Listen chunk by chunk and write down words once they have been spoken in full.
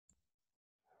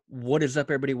What is up,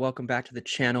 everybody? Welcome back to the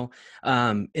channel.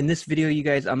 In this video, you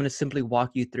guys, I'm going to simply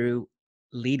walk you through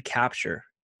lead capture.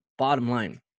 Bottom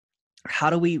line, how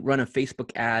do we run a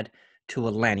Facebook ad to a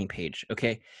landing page?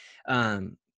 Okay.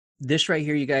 Um, this right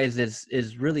here, you guys,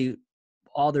 is really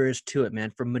all there is to it,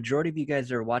 man. For majority of you guys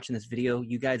that are watching this video,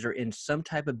 you guys are in some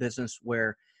type of business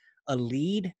where a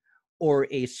lead or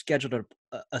a scheduled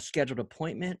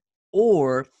appointment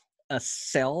or a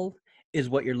sell is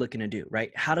what you're looking to do,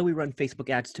 right? How do we run Facebook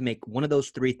ads to make one of those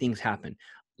three things happen?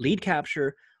 Lead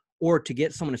capture, or to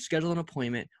get someone to schedule an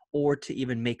appointment, or to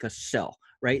even make a sell,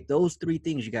 right? Those three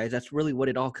things, you guys, that's really what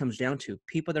it all comes down to.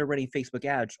 People that are running Facebook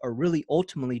ads are really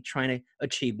ultimately trying to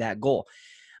achieve that goal.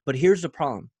 But here's the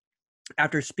problem.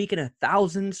 After speaking to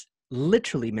thousands,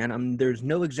 literally, man, there's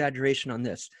no exaggeration on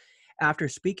this. After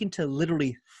speaking to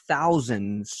literally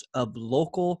thousands of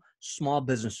local small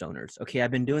business owners, okay, I've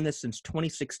been doing this since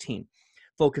 2016,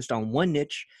 focused on one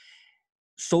niche,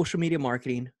 social media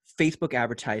marketing, Facebook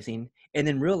advertising, and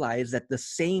then realize that the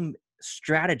same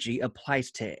strategy applies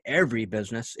to every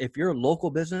business. If you're a local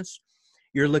business,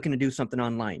 you're looking to do something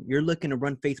online. You're looking to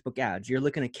run Facebook ads. You're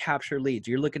looking to capture leads.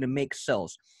 You're looking to make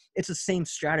sales. It's the same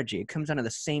strategy. It comes out of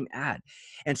the same ad.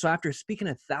 And so after speaking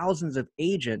to thousands of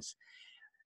agents,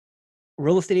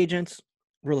 real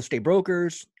estate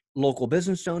brokers, local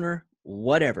business owner,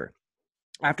 whatever,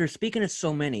 after speaking to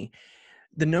so many,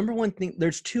 the number one thing,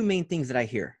 there's two main things that I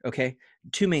hear, okay?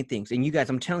 Two main things. And you guys,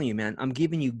 I'm telling you, man, I'm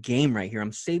giving you game right here.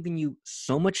 I'm saving you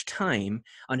so much time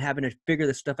on having to figure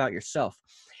this stuff out yourself.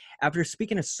 After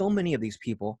speaking to so many of these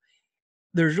people,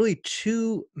 there's really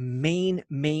two main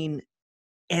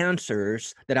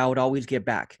answers that I would always get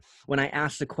back when I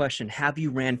ask the question, have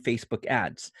you ran Facebook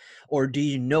ads? Or do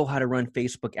you know how to run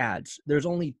Facebook ads? There's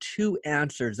only two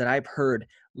answers that I've heard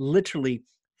literally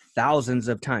thousands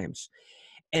of times.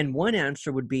 And one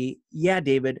answer would be, yeah,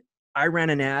 David, I ran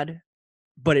an ad,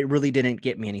 but it really didn't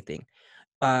get me anything.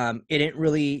 It didn't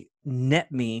really net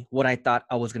me what I thought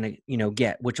I was going to,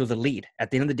 get, which was a lead.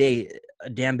 At the end of the day, a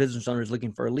damn business owner is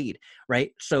looking for a lead,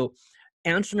 right? So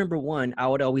answer number one, I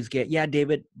would always get, yeah,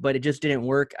 David, but it just didn't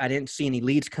work. I didn't see any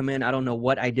leads come in. I don't know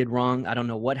what I did wrong. I don't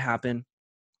know what happened.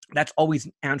 That's always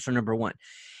answer number one.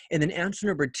 And then answer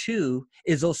number two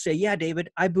is they'll say, yeah, David,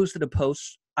 I boosted a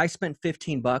post. I spent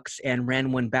 $15 and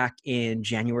ran one back in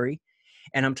January.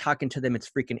 And I'm talking to them, it's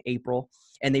freaking April.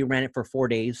 And they ran it for 4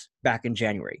 days back in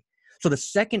January. So the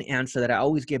second answer that I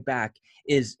always get back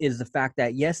is the fact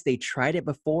that, yes, they tried it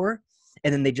before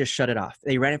and then they just shut it off.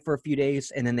 They ran it for a few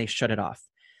days and then they shut it off.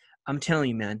 I'm telling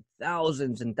you, man,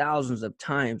 thousands and thousands of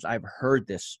times I've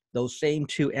heard those same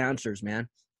two answers, man.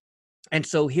 And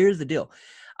so here's the deal.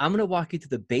 I'm going to walk you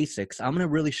through the basics. I'm going to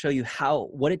really show you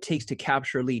what it takes to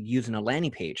capture a lead using a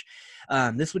landing page.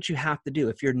 This is what you have to do.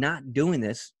 If you're not doing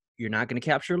this, you're not going to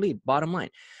capture a lead, bottom line.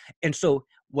 And so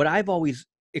what I've always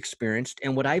experienced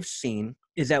and what I've seen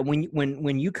is that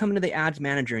when you come into the ads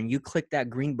manager and you click that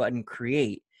green button,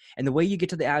 create, and the way you get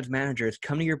to the ads manager is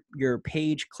come to your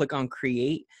page, click on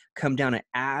create, come down to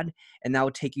ad, and that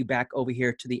will take you back over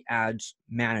here to the ads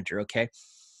manager, okay?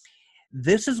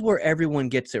 This is where everyone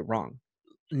gets it wrong.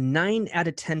 9 out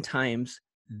of 10 times,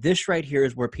 this right here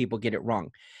is where people get it wrong.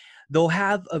 They'll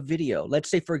have a video. Let's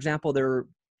say, for example, they're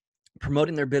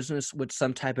promoting their business with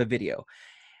some type of video.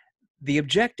 The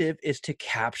objective is to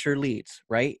capture leads,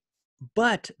 right?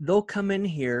 But they'll come in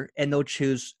here and they'll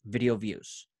choose video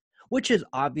views, which is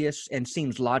obvious and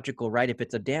seems logical, right? If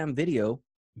it's a damn video,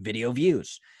 video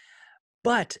views.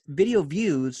 But video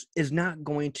views is not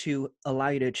going to allow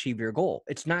you to achieve your goal.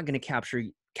 It's not going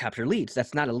to capture leads.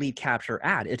 That's not a lead capture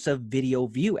ad. It's a video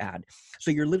view ad.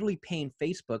 So you're literally paying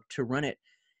Facebook to run it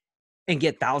and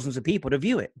get thousands of people to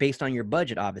view it based on your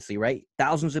budget, obviously, right?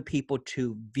 Thousands of people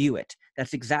to view it.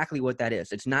 That's exactly what that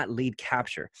is. It's not lead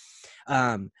capture.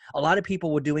 A lot of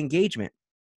people will do engagement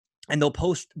and they'll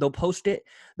post it,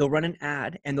 they'll run an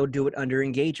ad and they'll do it under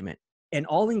engagement. And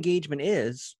all engagement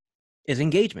is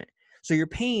engagement. So you're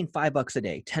paying $5 a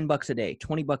day, $10 a day,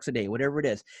 $20 a day, whatever it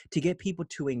is, to get people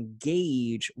to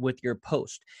engage with your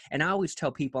post. And I always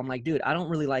tell people, I'm like, dude, I don't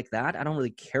really like that. I don't really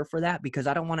care for that because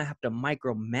I don't want to have to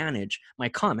micromanage my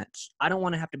comments. I don't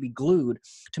want to have to be glued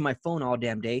to my phone all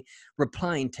damn day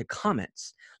replying to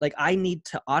comments. Like, I need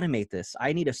to automate this.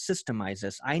 I need to systemize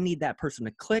this. I need that person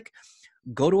to click,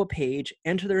 go to a page,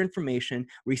 enter their information,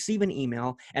 receive an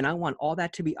email, and I want all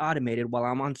that to be automated while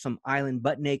I'm on some island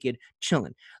butt naked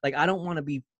chilling. Like, I don't want to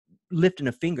be lifting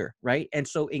a finger, right? And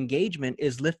so engagement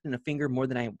is lifting a finger more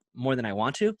than I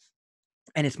want to.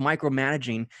 and it's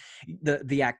micromanaging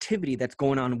the activity that's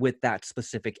going on with that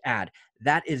specific ad.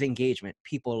 That is engagement.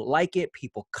 People like it,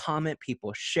 people comment,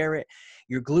 people share it.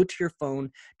 You're glued to your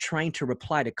phone trying to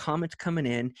reply to comments coming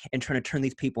in and trying to turn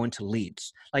these people into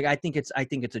leads. Like, I think it's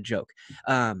a joke.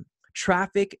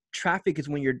 Traffic is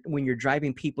when you're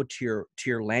driving people to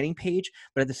your landing page,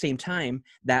 but at the same time,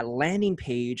 that landing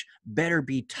page better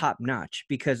be top notch,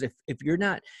 because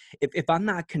if I'm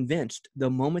not convinced the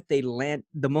moment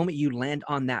you land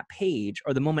on that page,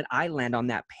 or the moment I land on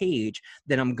that page,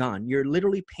 then I'm gone. You're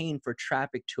literally paying for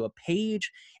traffic to a page,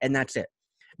 and that's it.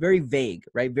 Very vague,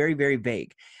 right? Very, very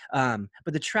vague. But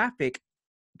the traffic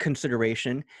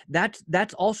consideration,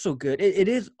 that's also good. It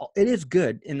is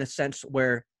good in the sense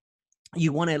where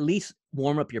you want to at least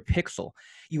warm up your pixel.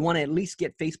 You want to at least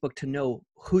get Facebook to know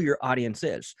who your audience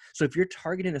is. So if you're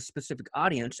targeting a specific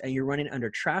audience and you're running under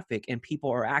traffic and people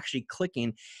are actually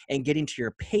clicking and getting to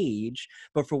your page,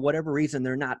 but for whatever reason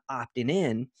they're not opting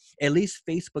in, at least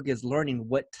Facebook is learning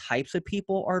what types of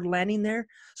people are landing there.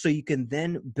 So you can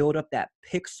then build up that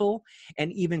pixel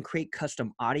and even create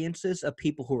custom audiences of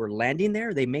people who are landing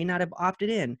there. They may not have opted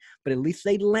in, but at least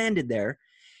they landed there.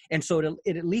 And so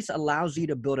it at least allows you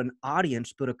to build an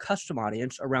audience, build a custom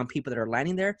audience around people that are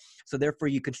landing there. So therefore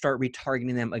you can start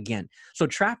retargeting them again. So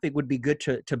traffic would be good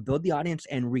to build the audience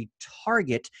and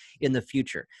retarget in the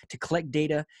future, to collect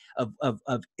data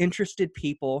of interested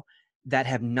people that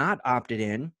have not opted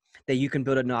in, that you can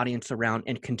build an audience around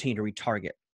and continue to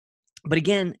retarget. But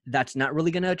again, that's not really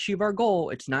going to achieve our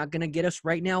goal. It's not going to get us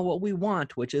right now what we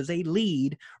want, which is a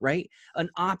lead, right? An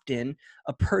opt-in,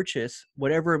 a purchase,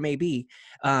 whatever it may be.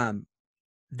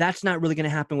 That's not really going to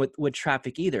happen with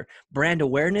traffic either. Brand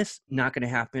awareness, not going to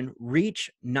happen. Reach,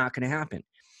 not going to happen.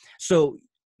 So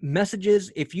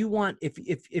messages, if you want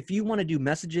to do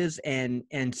messages and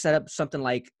set up something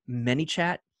like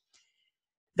ManyChat,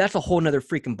 that's a whole nother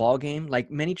freaking ball game.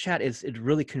 Like, ManyChat is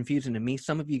really confusing to me.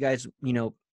 Some of you guys,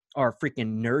 are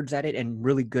freaking nerds at it and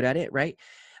really good at it, right?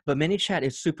 But ManyChat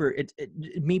is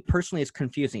me personally, it's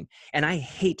confusing. And I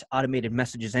hate automated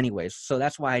messages anyways. So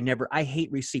that's why I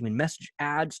hate receiving message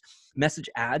ads.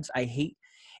 I hate,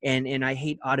 and I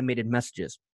hate automated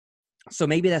messages. So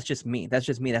maybe that's just me. That's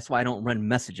why I don't run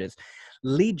messages.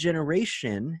 Lead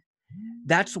generation,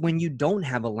 that's when you don't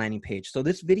have a landing page. So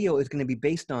this video is going to be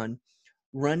based on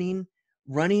running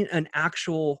an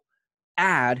actual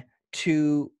ad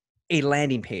to a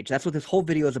landing page. That's what this whole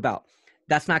video is about.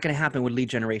 That's not going to happen with lead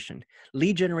generation.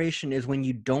 Lead generation is when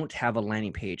you don't have a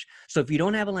landing page. So if you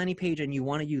don't have a landing page and you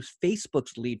want to use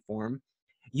Facebook's lead form,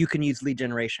 you can use lead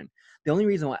generation. The only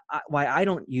reason why I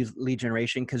don't use lead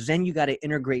generation, because then you got to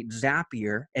integrate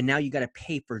Zapier, and now you got to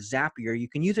pay for Zapier. You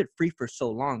can use it free for so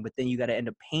long, but then you got to end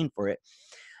up paying for it.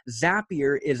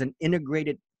 Zapier is an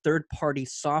integrated third-party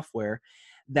software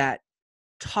that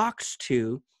talks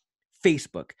to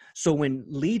Facebook. So when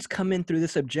leads come in through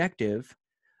this objective,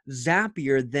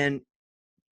 Zapier then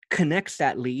connects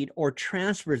that lead or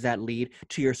transfers that lead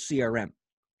to your CRM.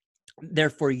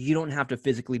 Therefore, you don't have to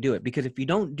physically do it, because if you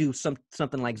don't do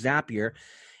something like Zapier,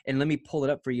 and let me pull it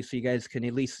up for you so you guys can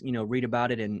at least read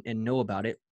about it and know about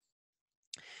it.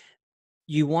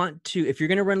 You want to, if you're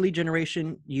going to run lead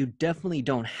generation, you definitely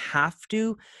don't have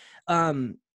to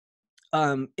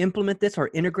implement this or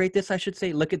integrate this, I should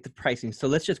say. Look at the pricing. So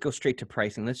let's just go straight to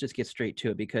pricing. Let's just get straight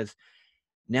to it, because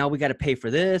now we got to pay for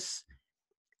this,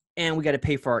 and we got to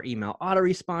pay for our email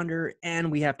autoresponder,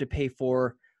 and we have to pay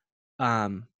for,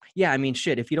 yeah, I mean,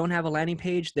 shit, if you don't have a landing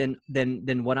page, then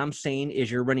what I'm saying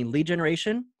is you're running lead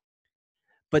generation,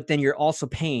 but then you're also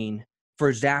paying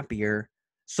for Zapier.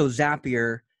 So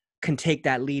Zapier can take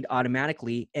that lead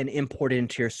automatically and import it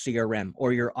into your CRM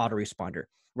or your autoresponder,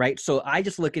 right? So I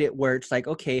just look at it where it's like,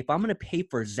 okay, if I'm going to pay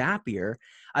for Zapier,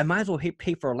 I might as well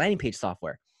pay for a landing page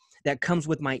software that comes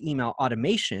with my email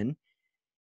automation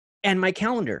and my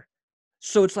calendar.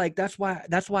 So it's like, that's why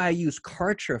I use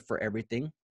Kartra for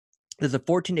everything. There's a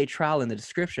 14-day trial in the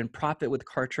description,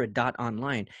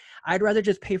 profitwithkartra.online. I'd rather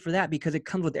just pay for that because it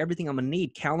comes with everything I'm going to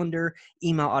need: calendar,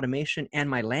 email automation, and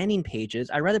my landing pages.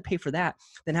 I'd rather pay for that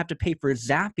than have to pay for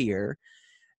Zapier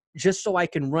just so I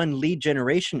can run lead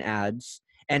generation ads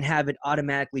and have it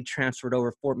automatically transferred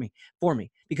over for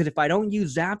me. Because if I don't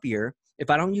use Zapier,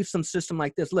 if I don't use some system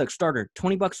like this, look, starter,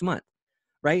 $20 a month,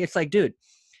 right? It's like, dude,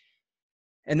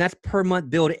 and that's per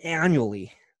month billed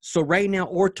annually. So right now,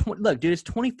 look, dude, it's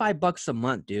 $25 a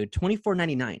month, dude,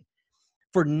 $24.99.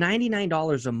 For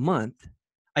 $99 a month,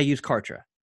 I use Kartra.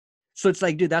 So it's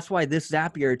like, dude, that's why this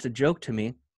Zapier, it's a joke to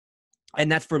me.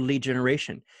 And that's for lead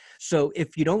generation. So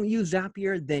if you don't use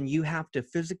Zapier, then you have to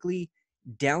physically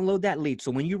download that lead.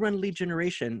 So when you run lead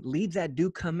generation, leads that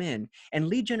do come in, and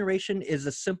lead generation is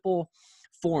a simple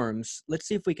forms. Let's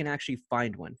see if we can actually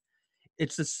find one.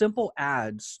 It's the simple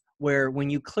ads where when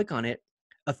you click on it,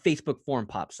 a Facebook form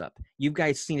pops up. You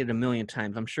guys seen it a million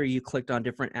times. I'm sure you clicked on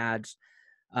different ads.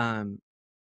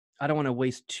 I don't want to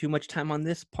waste too much time on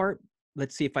this part.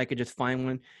 Let's see if I could just find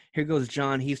one. Here goes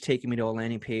John. He's taking me to a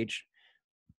landing page.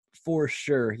 For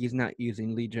sure, he's not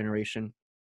using lead generation.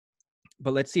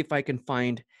 But let's see if I can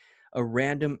find a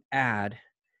random ad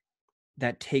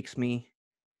that takes me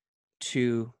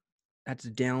to, that's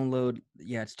download.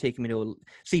 Yeah, it's taking me to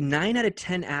see 9 out of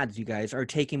 10 ads, you guys, are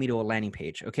taking me to a landing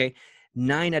page. Okay,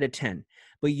 9 out of 10.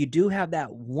 But you do have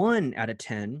that 1 out of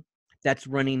 10 that's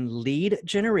running lead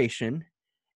generation.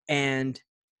 And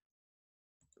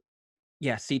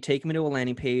yeah, see, take me to a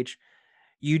landing page.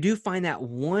 You do find that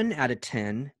 1 out of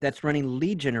 10 that's running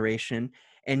lead generation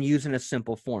and using a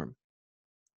simple form.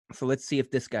 So let's see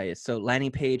if this guy is. So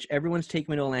landing page, everyone's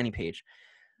taking me to a landing page.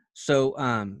 So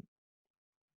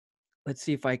let's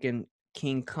see if I can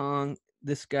King Kong,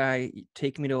 this guy,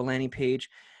 take me to a landing page.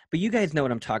 But you guys know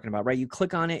what I'm talking about, right? You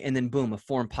click on it and then boom, a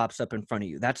form pops up in front of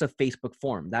you. That's a Facebook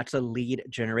form. That's a lead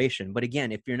generation. But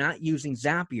again, if you're not using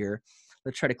Zapier,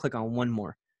 let's try to click on one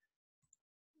more.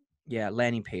 Yeah,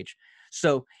 landing page.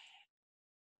 So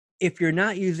if you're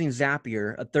not using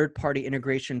Zapier, a third-party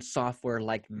integration software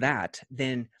like that,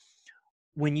 then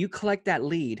when you collect that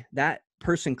lead, that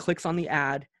person clicks on the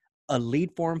ad, a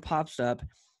lead form pops up,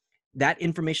 that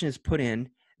information is put in,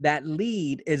 that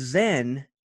lead is then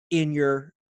in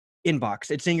your inbox.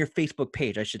 It's in your Facebook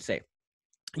page, I should say.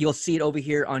 You'll see it over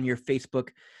here on your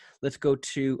Facebook. Let's go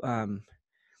to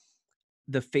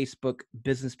the Facebook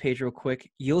business page real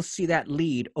quick. You'll see that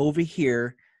lead over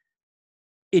here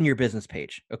in your business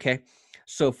page. Okay.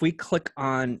 So if we click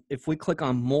on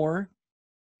more,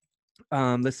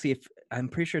 let's see if, I'm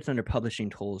pretty sure it's under publishing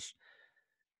tools.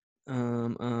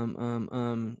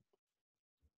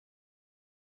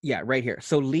 Yeah, right here.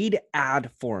 So lead ad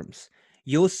forms,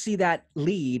 you'll see that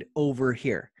lead over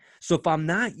here. So if I'm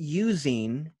not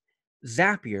using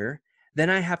Zapier, then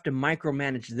I have to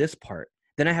micromanage this part.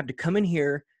 Then I have to come in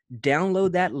here,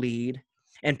 download that lead,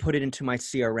 and put it into my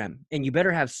CRM. And you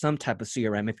better have some type of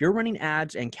CRM. If you're running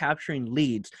ads and capturing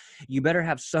leads, you better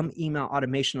have some email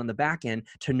automation on the back end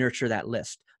to nurture that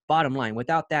list. Bottom line,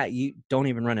 without that, you don't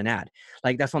even run an ad.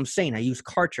 Like, that's what I'm saying. I use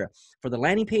Kartra for the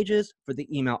landing pages, for the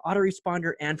email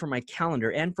autoresponder, and for my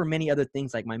calendar, and for many other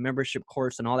things like my membership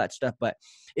course and all that stuff. But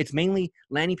it's mainly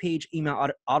landing page, email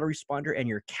autoresponder, and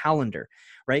your calendar,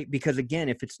 right? Because again,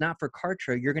 if it's not for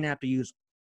Kartra, you're going to have to use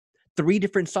 3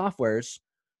 different softwares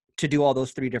to do all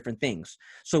those 3 different things.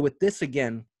 So with this,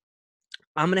 again,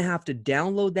 I'm going to have to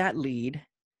download that lead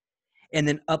and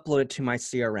then upload it to my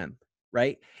CRM,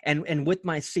 right? And with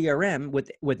my CRM, with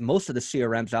most of the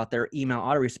CRMs out there, email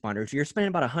autoresponders, you're spending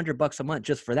about $100 a month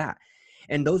just for that.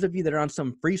 And those of you that are on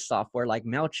some free software like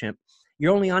MailChimp,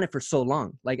 you're only on it for so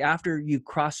long. Like after you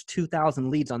cross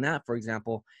 2,000 leads on that, for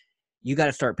example, you got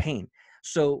to start paying.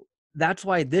 So that's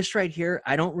why this right here,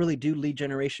 I don't really do lead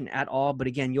generation at all. But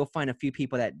again, you'll find a few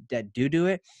people that do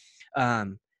it.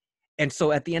 And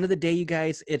so at the end of the day, you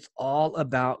guys, it's all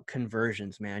about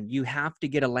conversions, man. You have to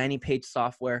get a landing page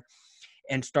software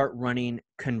and start running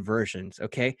conversions,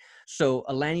 okay? So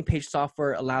a landing page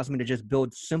software allows me to just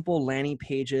build simple landing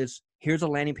pages. Here's a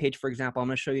landing page, for example. I'm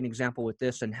going to show you an example with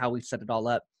this and how we set it all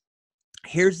up.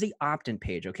 Here's the opt-in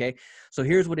page, okay? So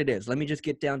here's what it is. Let me just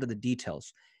get down to the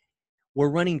details. We're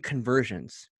running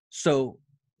conversions. So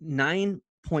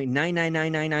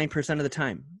 9.99999% of the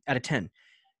time out of 10,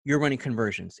 you're running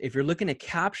conversions. If you're looking to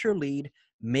capture lead,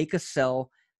 make a sell,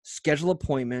 schedule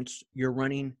appointments, you're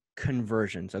running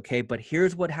conversions, okay? But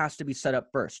here's what has to be set up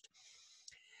first.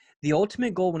 The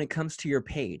ultimate goal when it comes to your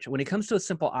page, when it comes to a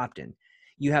simple opt-in,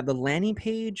 you have the landing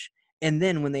page, and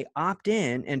then when they opt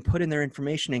in and put in their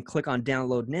information and click on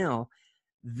download now,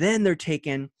 then they're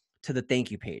taken to the thank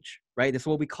you page, right? This is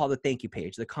what we call the thank you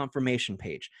page, the confirmation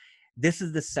page. This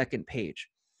is the second page.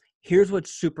 Here's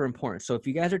what's super important. So if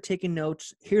you guys are taking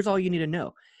notes, here's all you need to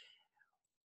know.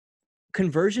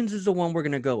 Conversions is the one we're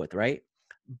going to go with, right?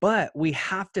 But we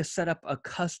have to set up a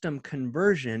custom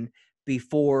conversion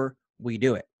before we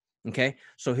do it, okay?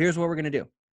 So here's what we're going to do.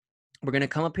 We're going to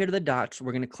come up here to the dots.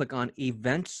 We're going to click on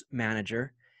Events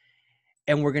Manager,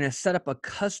 and we're going to set up a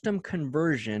custom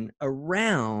conversion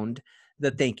around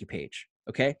the thank you page,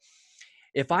 okay?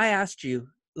 If I asked you,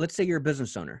 let's say you're a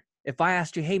business owner. If I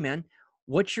asked you, hey man,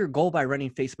 what's your goal by running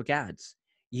Facebook ads?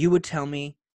 You would tell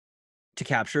me to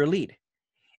capture a lead.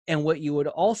 And what you would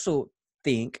also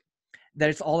think that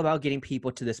it's all about getting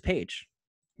people to this page,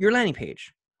 your landing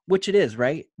page. which it is,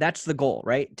 right? That's the goal,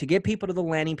 right? To get people to the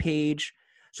landing page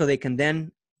so they can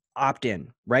then opt in,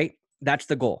 right? That's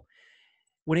the goal.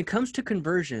 When it comes to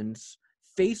conversions,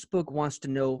 Facebook wants to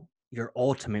know your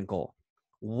ultimate goal.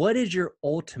 What is your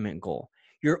ultimate goal?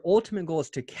 Your ultimate goal is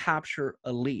to capture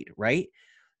a lead, right?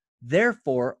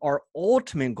 Therefore, our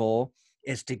ultimate goal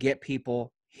is to get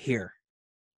people here.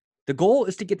 The goal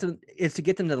is to get them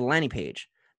to the landing page.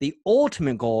 The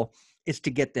ultimate goal is to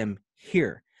get them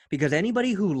here, because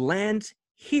anybody who lands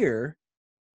here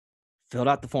filled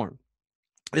out the form.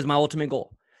 Is my ultimate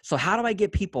goal. So how do I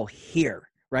get people here?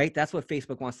 Right? That's what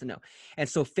Facebook wants to know. And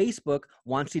so Facebook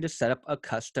wants you to set up a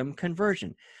custom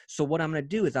conversion. So what I'm going to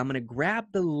do is I'm going to grab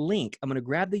the link. I'm going to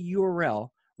grab the URL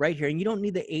right here. And you don't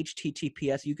need the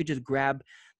HTTPS. You could just grab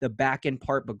the backend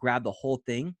part, but grab the whole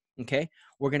thing. Okay.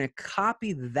 We're going to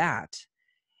copy that.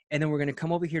 And then we're going to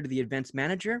come over here to the Events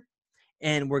Manager.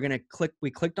 And we're going to click,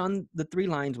 we clicked on the 3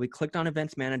 lines, we clicked on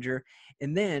Events Manager,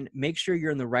 and then make sure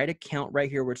you're in the right account right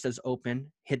here where it says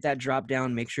open, hit that drop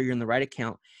down, make sure you're in the right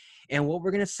account. And what we're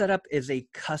going to set up is a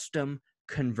custom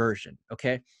conversion,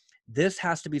 okay? This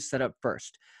has to be set up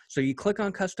first. So you click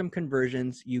on custom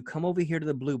conversions, you come over here to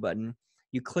the blue button,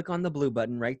 you click on the blue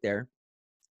button right there,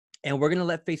 and we're going to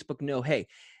let Facebook know, hey,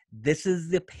 this is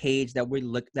the page that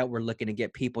we're looking to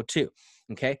get people to,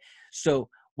 okay? So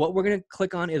what we're going to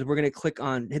click on is we're going to click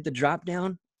on, hit the drop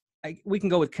down. We can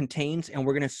go with contains, and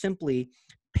we're going to simply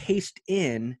paste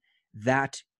in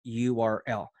that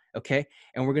URL. Okay.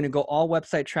 And we're going to go all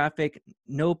website traffic,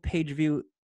 no page view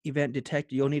event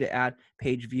detected. You'll need to add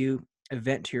page view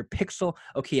event to your pixel.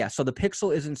 Okay. Yeah. So the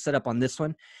pixel isn't set up on this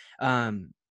one.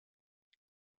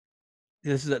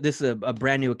 This is a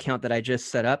brand new account that I just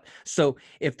set up. So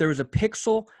if there was a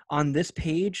pixel on this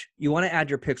page, you want to add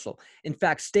your pixel. In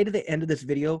fact, stay to the end of this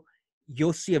video.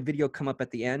 You'll see a video come up at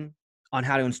the end on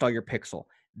how to install your pixel.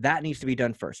 That needs to be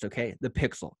done first, okay? The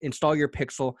pixel. Install your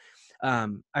pixel.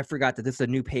 I forgot that this is a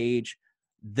new page.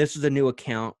 This is a new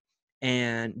account,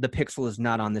 and the pixel is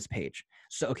not on this page.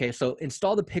 So, okay, so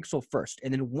install the pixel first.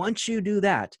 And then once you do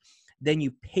that, then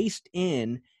you paste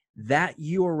in that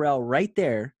URL right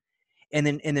there. And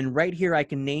then right here, I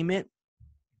can name it.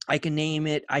 I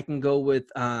can go with,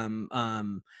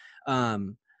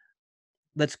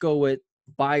 let's go with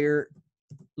buyer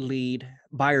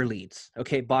leads.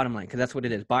 Okay. Bottom line. Cause that's what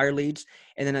it is. Buyer leads.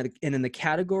 And then the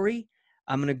category,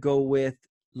 I'm going to go with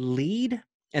lead,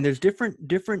 and there's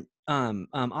different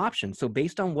options. So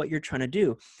based on what you're trying to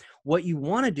do, what you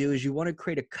want to do is you want to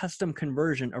create a custom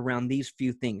conversion around these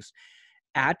few things: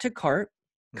 add to cart,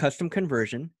 custom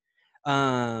conversion,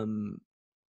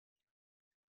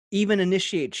 even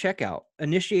initiate checkout.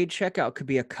 Initiate checkout could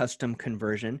be a custom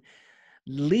conversion,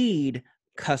 lead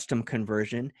custom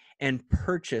conversion, and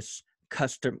purchase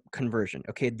custom conversion.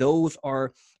 Okay, those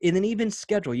are, and then even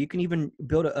schedule. You can even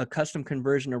build a custom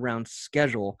conversion around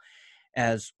schedule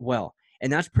as well.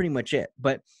 And that's pretty much it.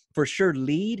 But for sure,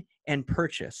 lead and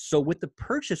purchase. So with the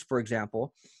purchase, for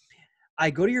example, I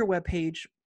go to your webpage,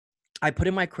 I put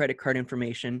in my credit card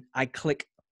information, I click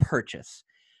purchase.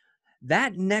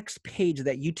 That next page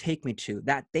that you take me to,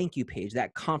 that thank you page,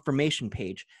 that confirmation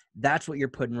page, that's what you're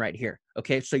putting right here.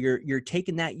 Okay. So you're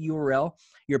taking that URL,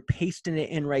 you're pasting it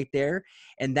in right there.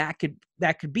 And that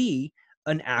could be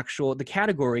an actual, the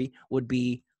category would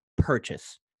be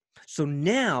purchase. So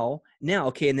now,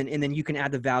 okay. And then you can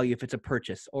add the value if it's a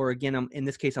purchase, or again, in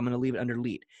this case, I'm going to leave it under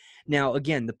lead. Now,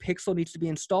 again, the pixel needs to be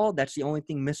installed. That's the only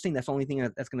thing missing. That's the only thing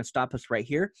that's going to stop us right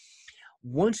here.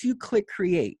 Once you click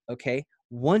create, okay,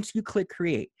 once you click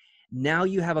create, now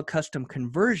you have a custom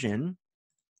conversion,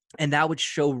 and that would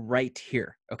show right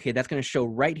here. Okay, that's going to show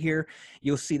right here.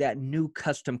 You'll see that new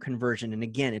custom conversion. And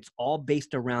again, it's all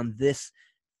based around this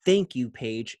thank you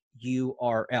page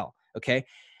URL. Okay,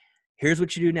 here's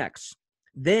what you do next.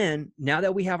 Then, now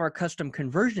that we have our custom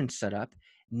conversion set up,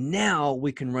 now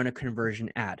we can run a conversion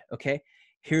ad. Okay,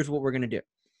 here's what we're going to do.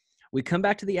 We come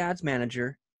back to the ads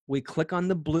manager. We click on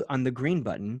the green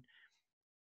button.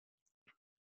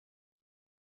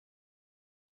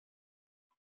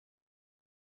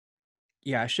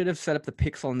 Yeah, I should have set up the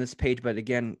pixel on this page, but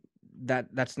again,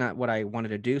 that's not what I wanted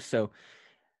to do. So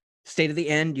stay to the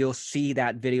end, you'll see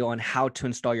that video on how to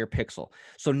install your pixel.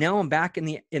 So now I'm back in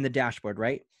the dashboard,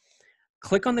 right?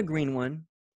 Click on the green one.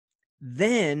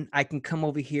 Then I can come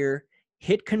over here,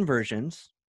 hit conversions.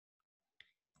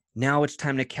 Now it's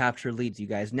time to capture leads, you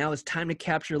guys. Now it's time to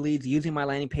capture leads using my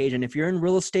landing page. And if you're in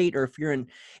real estate, or if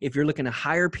you're looking to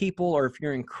hire people, or if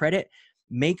you're in credit,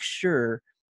 make sure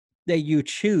that you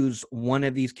choose one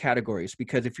of these categories,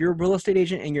 because if you're a real estate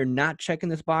agent and you're not checking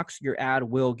this box, your ad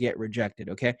will get rejected,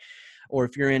 okay? Or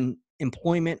if you're in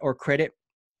employment or credit,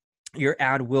 your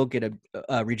ad will get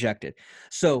rejected.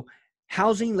 So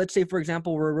housing, let's say, for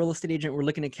example, we're a real estate agent, we're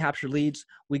looking to capture leads.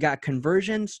 We got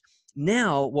conversions.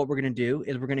 Now what we're going to do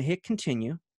is we're going to hit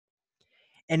continue.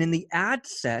 And in the ad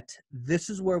set, this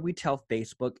is where we tell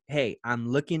Facebook, hey, I'm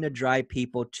looking to drive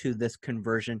people to this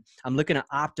conversion. I'm looking to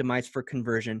optimize for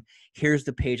conversion. Here's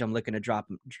the page I'm looking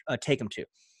to take them to.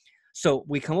 So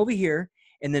we come over here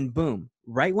and then boom,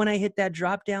 right when I hit that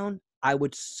drop down, I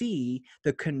would see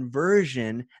the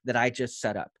conversion that I just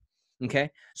set up.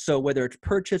 Okay. So whether it's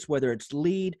purchase, whether it's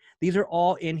lead, these are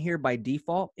all in here by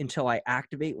default until I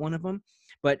activate one of them.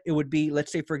 But it would be,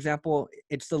 let's say, for example,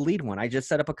 it's the lead one. I just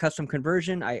set up a custom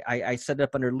conversion. I set it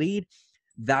up under lead.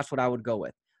 That's what I would go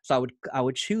with. So I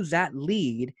would choose that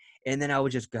lead, and then I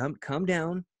would just come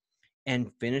down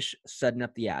and finish setting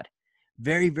up the ad.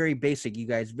 Very, very basic, you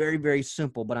guys. Very, very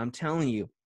simple. But I'm telling you,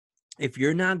 if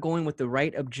you're not going with the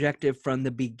right objective from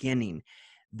the beginning,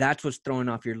 that's what's throwing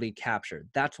off your lead capture.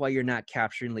 That's why you're not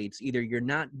capturing leads. Either you're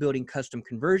not building custom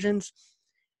conversions,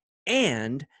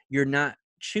 and you're not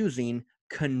choosing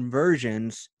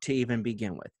conversions to even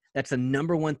begin with. That's the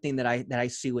number one thing that I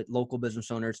see with local business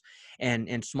owners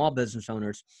and small business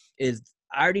owners is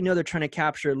I already know they're trying to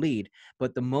capture a lead,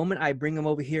 but the moment I bring them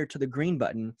over here to the green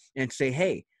button and say,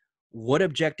 hey, what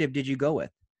objective did you go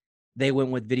with? They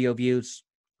went with video views.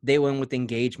 They went with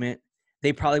engagement.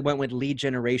 They probably went with lead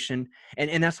generation.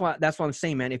 And that's what I'm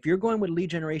saying, man. If you're going with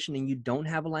lead generation and you don't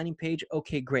have a landing page,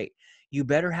 okay, great. You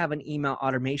better have an email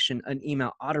automation, an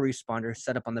email autoresponder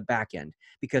set up on the back end,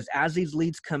 because as these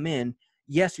leads come in,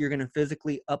 yes, you're going to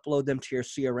physically upload them to your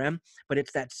CRM, but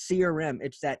it's that CRM,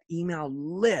 it's that email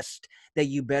list that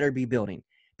you better be building,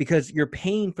 because you're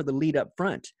paying for the lead up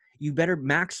front. You better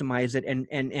maximize it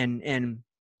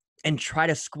and try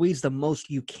to squeeze the most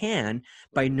you can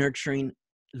by nurturing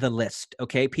the list.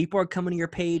 Okay. People are coming to your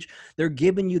page. They're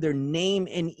giving you their name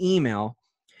and email.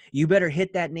 You better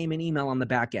hit that name and email on the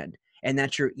back end. And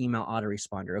that's your email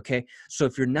autoresponder. Okay. So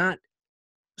if you're not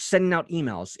sending out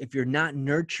emails, if you're not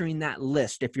nurturing that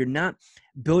list, if you're not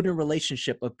building a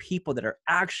relationship of people that are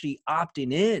actually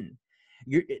opting in,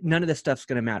 none of this stuff's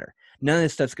going to matter. None of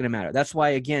this stuff's going to matter. That's why,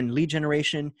 again, lead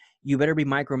generation, you better be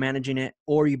micromanaging it,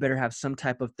 or you better have some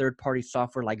type of third-party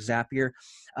software like Zapier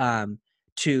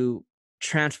to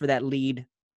transfer that lead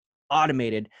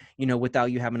automated,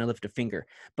 without you having to lift a finger.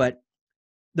 But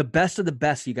the best of the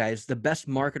best, you guys, the best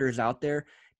marketers out there,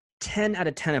 10 out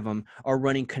of 10 of them are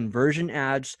running conversion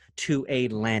ads to a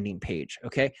landing page.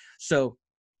 Okay. So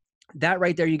that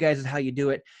right there, you guys, is how you do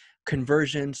it.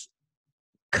 Conversions,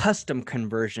 custom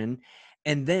conversion,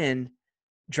 and then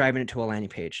driving it to a landing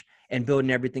page and building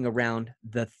everything around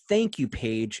the thank you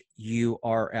page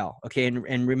URL. Okay.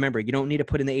 And remember, you don't need to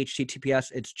put in the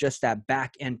HTTPS. It's just that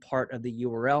back end part of the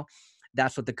URL.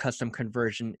 That's what the custom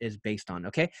conversion is based on.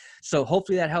 Okay. So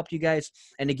hopefully that helped you guys.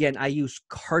 And again, I use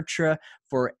Kartra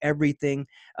for everything.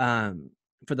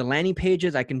 For the landing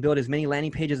pages, I can build as many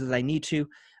landing pages as I need to.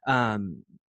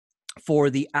 For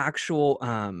the actual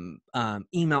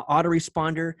email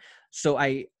autoresponder, so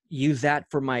I use that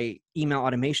for my email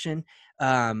automation,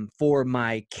 for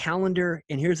my calendar.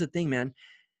 And here's the thing, man.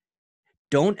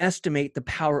 Don't estimate the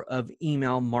power of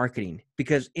email marketing,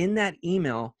 because in that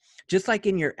email, just like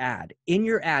in your ad,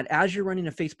 as you're running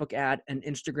a Facebook ad, an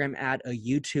Instagram ad, a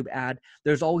YouTube ad,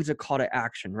 there's always a call to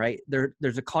action, right?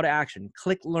 There's a call to action.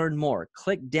 Click learn more,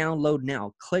 click download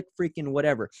now, click freaking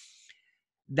whatever.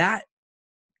 That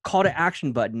call to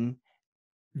action button,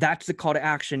 that's the call to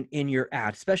action in your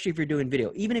ad, especially if you're doing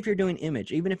video. Even if you're doing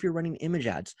image, even if you're running image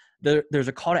ads, there's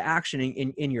a call to action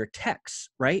in your text,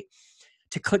 right?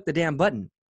 To click the damn button.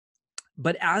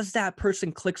 But as that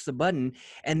person clicks the button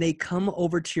and they come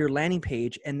over to your landing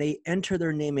page and they enter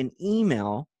their name and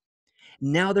email,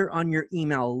 now they're on your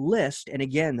email list. And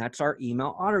again, that's our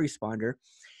email autoresponder.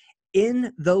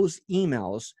 In those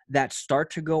emails that start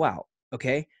to go out,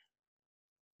 okay,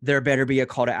 there better be a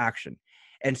call to action.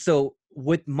 And so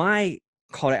with my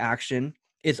call to action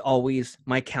is always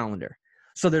my calendar.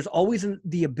 So there's always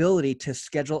the ability to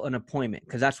schedule an appointment,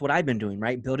 because that's what I've been doing,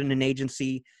 right? Building an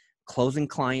agency, closing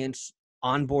clients,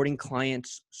 onboarding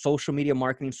clients, social media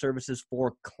marketing services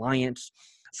for clients.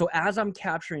 So as I'm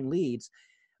capturing leads,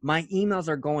 my emails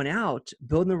are going out,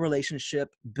 building the relationship,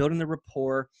 building the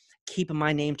rapport, keeping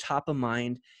my name top of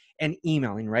mind, and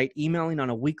emailing, right? Emailing on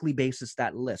a weekly basis,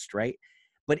 that list, right?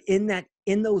 But in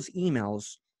those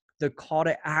emails, the call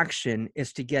to action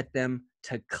is to get them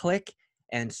to click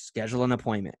and schedule an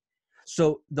appointment.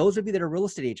 So those of you that are real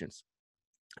estate agents,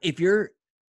 if you're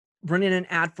running an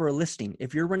ad for a listing,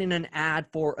 if you're running an ad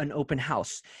for an open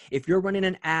house, if you're running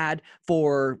an ad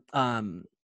for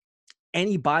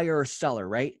any buyer or seller,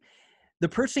 right? The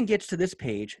person gets to this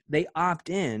page, they opt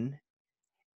in,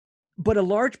 but a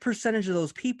large percentage of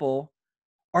those people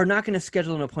are not going to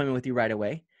schedule an appointment with you right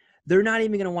away. They're not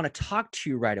even going to want to talk to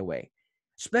you right away,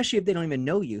 especially if they don't even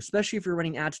know you, especially if you're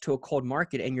running ads to a cold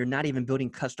market and you're not even building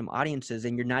custom audiences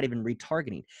and you're not even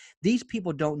retargeting. These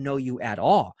people don't know you at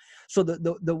all. So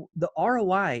the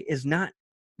ROI is not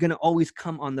going to always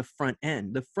come on the front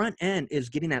end. The front end is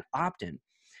getting that opt-in.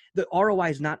 The ROI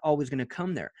is not always going to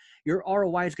come there. Your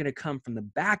ROI is going to come from the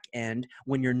back end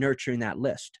when you're nurturing that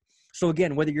list. So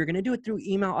again, whether you're going to do it through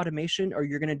email automation or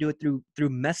you're going to do it through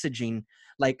messaging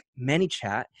like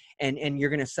ManyChat, and you're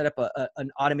going to set up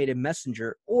an automated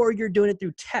messenger, or you're doing it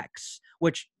through text,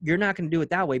 which you're not going to do it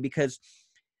that way because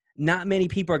not many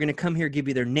people are going to come here, give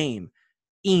you their name,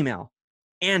 email,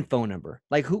 and phone number.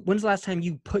 Like when's the last time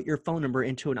you put your phone number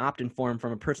into an opt-in form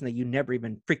from a person that you never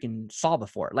even freaking saw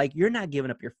before? Like you're not giving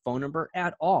up your phone number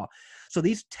at all. So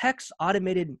these text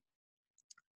automated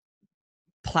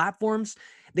platforms,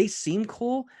 they seem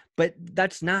cool, but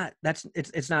it's not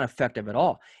effective at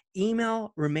all.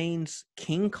 Email remains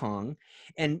King Kong,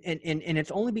 and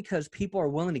it's only because people are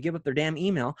willing to give up their damn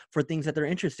email for things that they're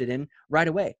interested in right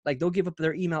away. Like they'll give up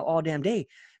their email all damn day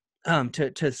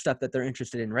to stuff that they're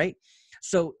interested in, right?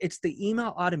 So it's the email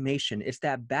automation. It's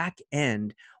that back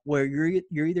end where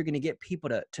you're either going to get people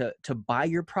to buy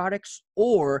your products,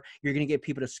 or you're going to get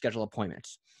people to schedule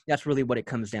appointments. That's really what it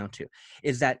comes down to,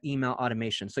 is that email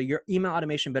automation. So your email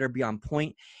automation better be on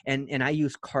point. And I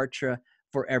use Kartra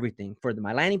for everything, for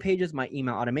my landing pages, my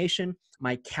email automation,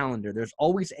 my calendar. There's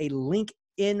always a link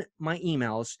in my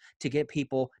emails to get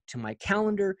people to my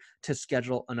calendar to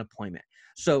schedule an appointment.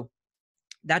 So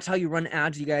that's how you run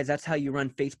ads, you guys. That's how you run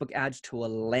Facebook ads to a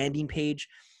landing page.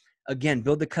 Again,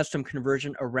 build the custom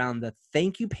conversion around the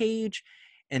thank you page,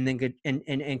 and then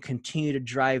and continue to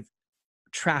drive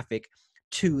traffic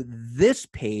to this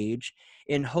page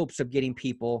in hopes of getting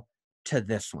people to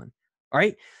this one. All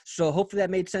right. So hopefully that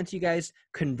made sense, you guys.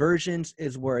 Conversions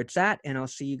is where it's at, and I'll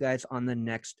see you guys on the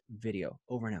next video.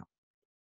 Over and out.